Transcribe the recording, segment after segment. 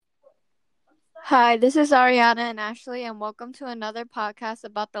Hi, this is Ariana and Ashley, and welcome to another podcast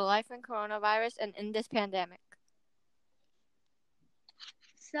about the life in coronavirus and in this pandemic.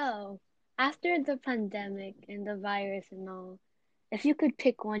 So, after the pandemic and the virus and all, if you could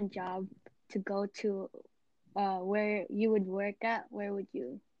pick one job to go to, where you would work at, where would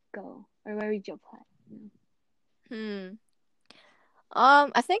you go, or where would you apply? Hmm.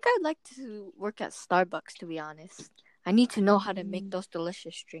 I think I'd like to work at Starbucks, to be honest. I need to know how to make Mm, those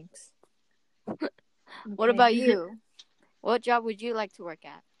delicious drinks. What okay. about you? What job would you like to work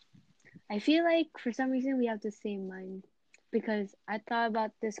at? I feel like for some reason we have the same mind because I thought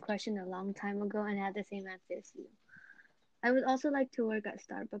about this question a long time ago and had the same answer as you. I would also like to work at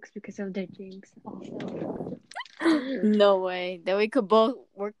Starbucks because of their drinks, also. No way. Then we could both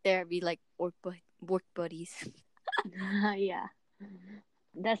work there and be like work buddies. Yeah,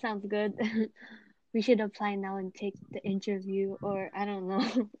 that sounds good. We should apply now and take the interview, or I don't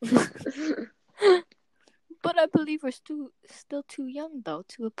know. But I believe we're still too young though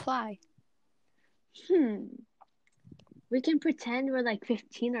to apply. Hmm. We can pretend we're like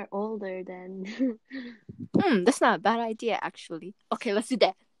 15 or older then. That's not a bad idea actually. Okay, let's do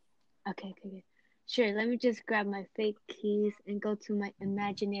that. Okay. Sure, let me just grab my fake keys and go to my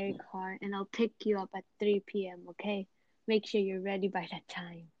imaginary car and I'll pick you up at 3 p.m., okay? Make sure you're ready by that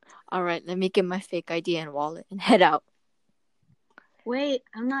time. All right, let me get my fake ID and wallet and head out. Wait,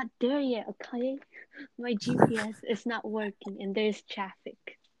 I'm not there yet, okay? My GPS is not working and there's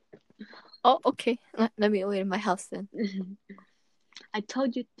traffic. Oh, okay. Let me wait in my house then. I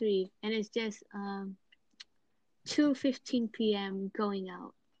told you 3 and it's just 2:15 p.m. going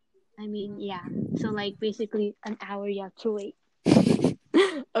out. I mean, yeah. So like basically an hour you have to wait.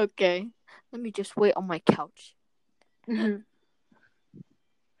 Okay. Let me just wait on my couch.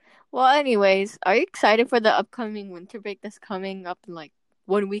 Well, anyways, are you excited for the upcoming winter break that's coming up in like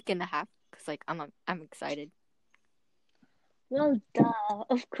 1 week and a half? Cause like I'm excited. Well, duh.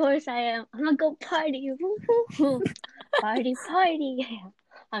 Of course I am. I'm gonna go party. Woo-hoo-hoo. Party.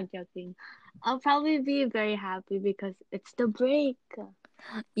 I'm joking. I'll probably be very happy because it's the break.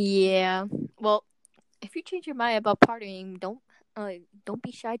 Yeah. Well, if you change your mind about partying, don't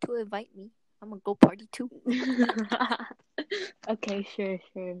be shy to invite me. I'm gonna go party too. Okay, sure.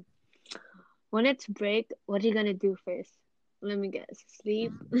 When it's break, what are you gonna do first? Let me guess.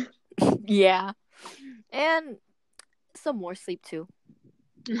 Sleep? Yeah, and some more sleep too.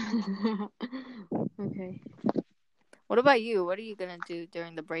 Okay. What about you? What are you gonna do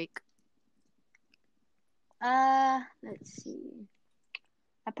during the break? Let's see.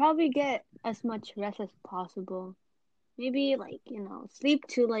 I probably get as much rest as possible. Maybe like, sleep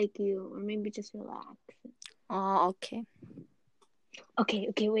too like you, or maybe just relax. Oh, okay.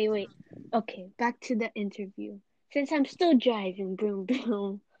 Okay, wait. Okay, back to the interview. Since I'm still driving, boom,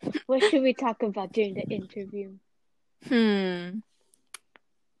 boom, what should we talk about during the interview? Hmm.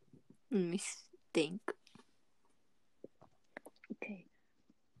 Let me think. Okay,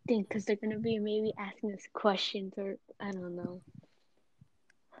 think, because they're gonna be maybe asking us questions, or I don't know.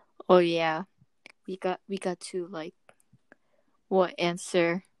 Oh yeah, we got to like what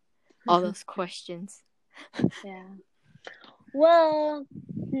answer all those questions. Yeah. Well,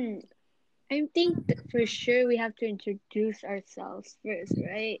 hmm. I think for sure we have to introduce ourselves first,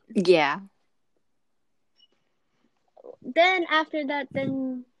 right? Yeah. Then after that,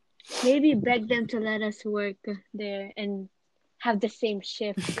 then maybe beg them to let us work there and have the same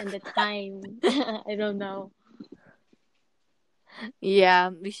shift and the time. I don't know. Yeah,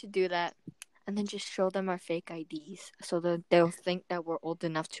 we should do that. And then just show them our fake IDs so that they'll think that we're old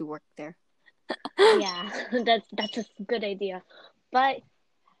enough to work there. Yeah, that's a good idea. But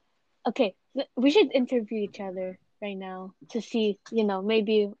okay, we should interview each other right now to see,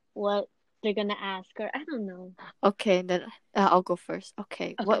 maybe what they're gonna ask, or I don't know. Okay, then I'll go first.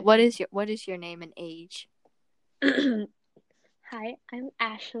 Okay. What Okay. what is your name and age? Hi, I'm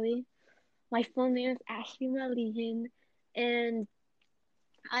Ashley. My full name is Ashley Malihin, and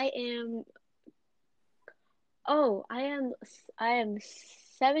I am I am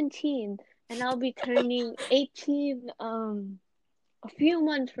 17, and I'll be turning 18 a few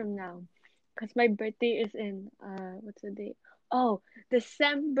months from now, because my birthday is in what's the date? Oh,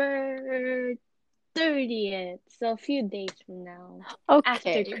 December 30th. So a few days from now, after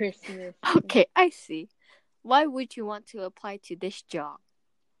Okay. Christmas. Okay, I see. Why would you want to apply to this job?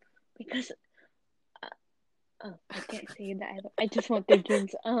 Because I can't say that. I just want their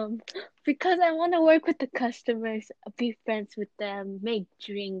drinks. Because I want to work with the customers, be friends with them, make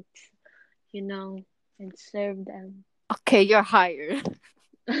drinks, you know, and serve them. Okay, you're hired.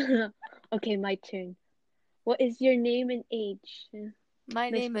 Okay, my turn. What is your name and age? My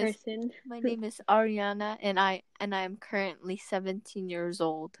Miss name is Person. Ariana, and I am currently 17 years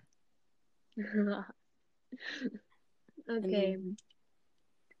old. Okay. And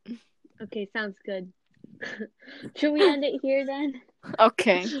Okay, sounds good. Should we end it here then?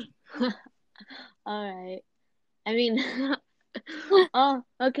 okay. All right. I mean, oh,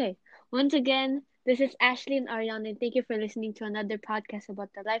 okay. Once again, this is Ashley and Ariana, and thank you for listening to another podcast about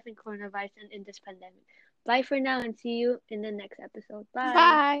the life in coronavirus and in this pandemic. Bye for now, and see you in the next episode. Bye.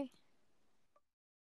 Bye.